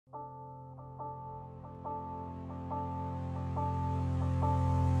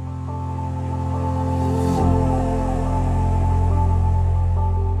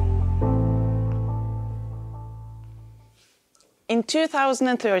In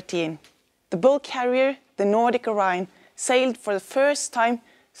 2013, the bulk carrier, the Nordic Orion, sailed for the first time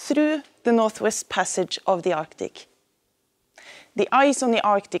through the Northwest Passage of the Arctic. The ice on the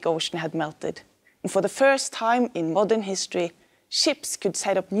Arctic Ocean had melted, and for the first time in modern history, ships could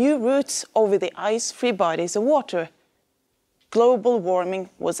set up new routes over the ice-free bodies of water. Global warming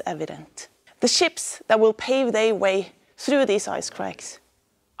was evident. The ships that will pave their way through these ice cracks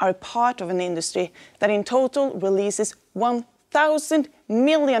are part of an industry that in total releases 1,000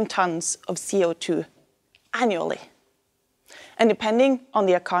 million tons of CO2 annually. And depending on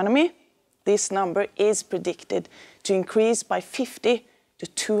the economy, this number is predicted to increase by 50 to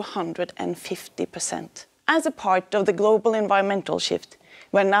 250%. As a part of the global environmental shift,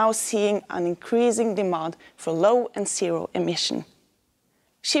 we're now seeing an increasing demand for low and zero emission.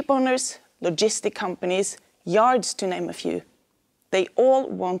 Ship owners, logistic companies, yards to name a few, they all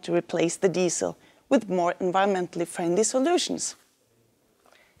want to replace the diesel with more environmentally friendly solutions.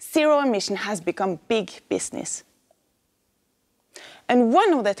 Zero emission has become big business. And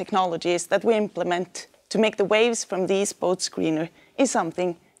one of the technologies that we implement to make the waves from these boats greener is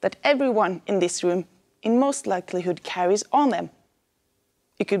something that everyone in this room in most likelihood carries on them.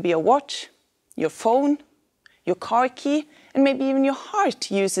 It could be a watch, your phone, your car key, and maybe even your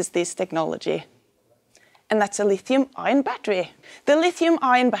heart uses this technology. And that's a lithium-ion battery. The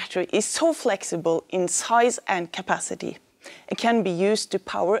lithium-ion battery is so flexible in size and capacity. It can be used to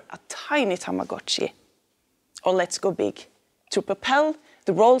power a tiny Tamagotchi. Or let's go big, to propel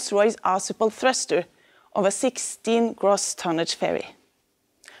the Rolls-Royce Arcipal thruster of a 16 gross tonnage ferry.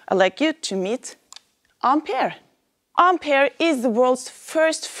 I'd like you to meet Ampere. Ampere is the world's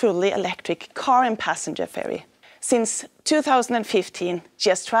first fully electric car and passenger ferry. Since 2015, she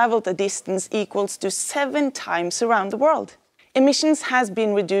has traveled a distance equals to 7 times around the world. Emissions has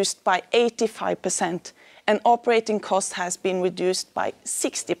been reduced by 85% and operating costs has been reduced by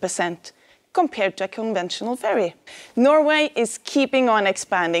 60% compared to a conventional ferry. Norway is keeping on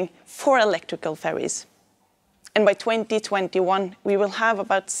expanding for electrical ferries. And by 2021, we will have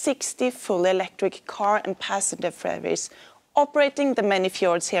about 60 fully electric car and passenger ferries operating the many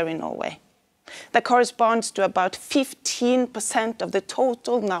fjords here in Norway. That corresponds to about 15% of the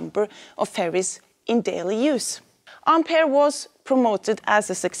total number of ferries in daily use. Ampere was promoted as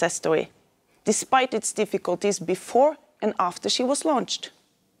a success story, despite its difficulties before and after she was launched.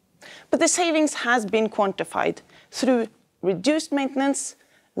 But the savings has been quantified through reduced maintenance,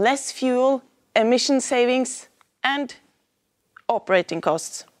 less fuel, emission savings, and operating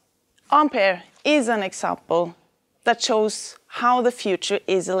costs. Ampere is an example that shows how the future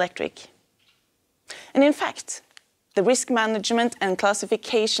is electric. And in fact, the Risk Management and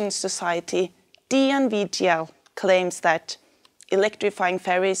Classification Society, DNVGL, claims that electrifying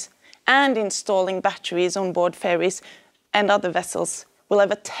ferries and installing batteries on board ferries and other vessels will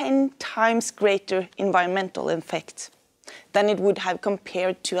have a 10 times greater environmental effect than it would have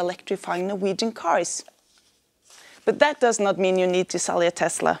compared to electrifying Norwegian cars. But that does not mean you need to sell your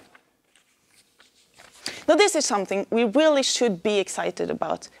Tesla. Now, this is something we really should be excited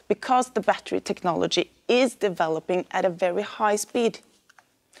about because the battery technology is developing at a very high speed.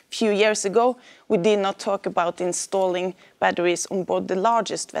 A few years ago, we did not talk about installing batteries on board the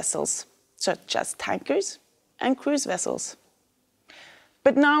largest vessels, such as tankers and cruise vessels.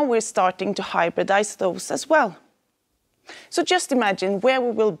 But now we're starting to hybridize those as well. So just imagine where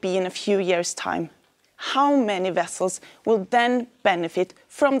we will be in a few years' time. How many vessels will then benefit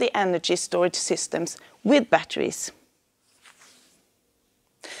from the energy storage systems with batteries?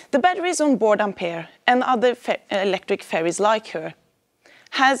 The batteries on board Ampere and other electric ferries like her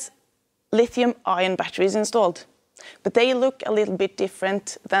has lithium-ion batteries installed, but they look a little bit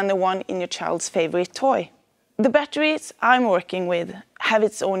different than the one in your child's favorite toy. The batteries I'm working with have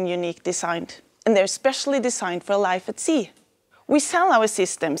its own unique design, and they're specially designed for life at sea. We sell our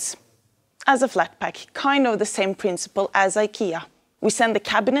systems as a flat pack, kind of the same principle as IKEA. We send the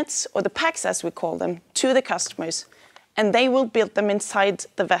cabinets, or the packs as we call them, to the customers, and they will build them inside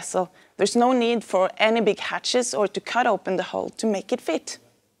the vessel. There's no need for any big hatches or to cut open the hull to make it fit.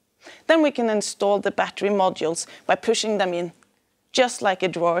 Then we can install the battery modules by pushing them in, just like a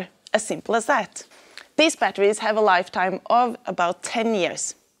drawer, as simple as that. These batteries have a lifetime of about 10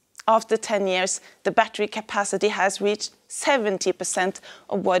 years. After 10 years, the battery capacity has reached 70%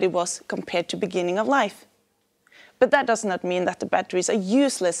 of what it was compared to beginning of life. But that does not mean that the batteries are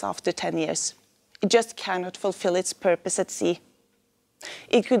useless after 10 years. It just cannot fulfill its purpose at sea.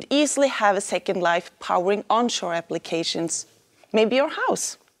 It could easily have a second life powering onshore applications, maybe your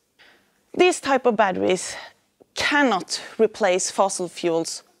house. These type of batteries cannot replace fossil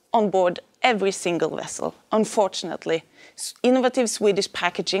fuels on board every single vessel, unfortunately, innovative Swedish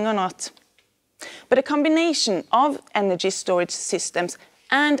packaging or not. But a combination of energy storage systems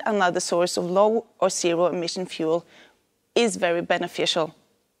and another source of low or zero emission fuel is very beneficial.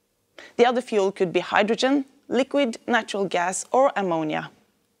 The other fuel could be hydrogen, liquid natural gas, or ammonia.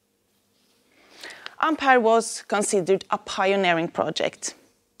 Ampere was considered a pioneering project.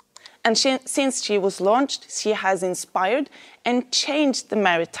 And since she was launched, she has inspired and changed the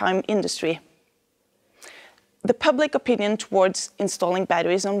maritime industry. The public opinion towards installing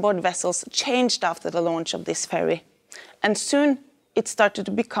batteries on board vessels changed after the launch of this ferry. And soon it started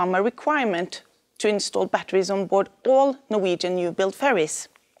to become a requirement to install batteries on board all Norwegian new-built ferries.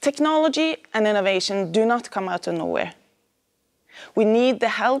 Technology and innovation do not come out of nowhere. We need the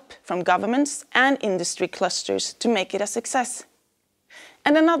help from governments and industry clusters to make it a success.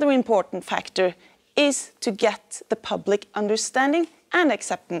 And another important factor is to get the public understanding and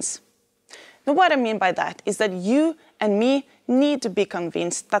acceptance. Now, what I mean by that is that you and me need to be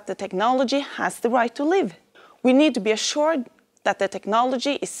convinced that the technology has the right to live. We need to be assured that the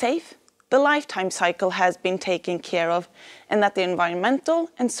technology is safe, the lifetime cycle has been taken care of, and that the environmental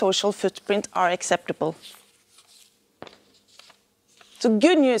and social footprint are acceptable. So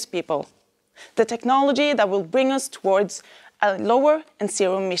good news, people. The technology that will bring us towards a lower and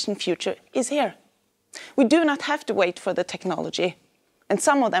zero-emission future is here. We do not have to wait for the technology. And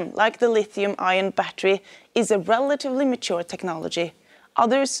some of them, like the lithium-ion battery, is a relatively mature technology.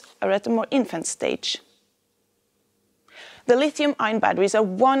 Others are at a more infant stage. The lithium-ion batteries are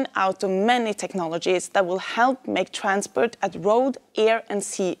one out of many technologies that will help make transport at road, air and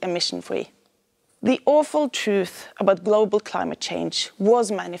sea emission-free. The awful truth about global climate change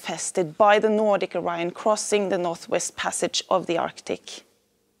was manifested by the Nordic Orion crossing the Northwest Passage of the Arctic.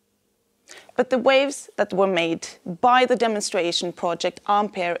 But the waves that were made by the demonstration project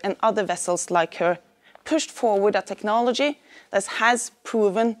Ampere and other vessels like her pushed forward a technology that has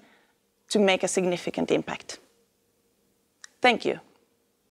proven to make a significant impact. Thank you.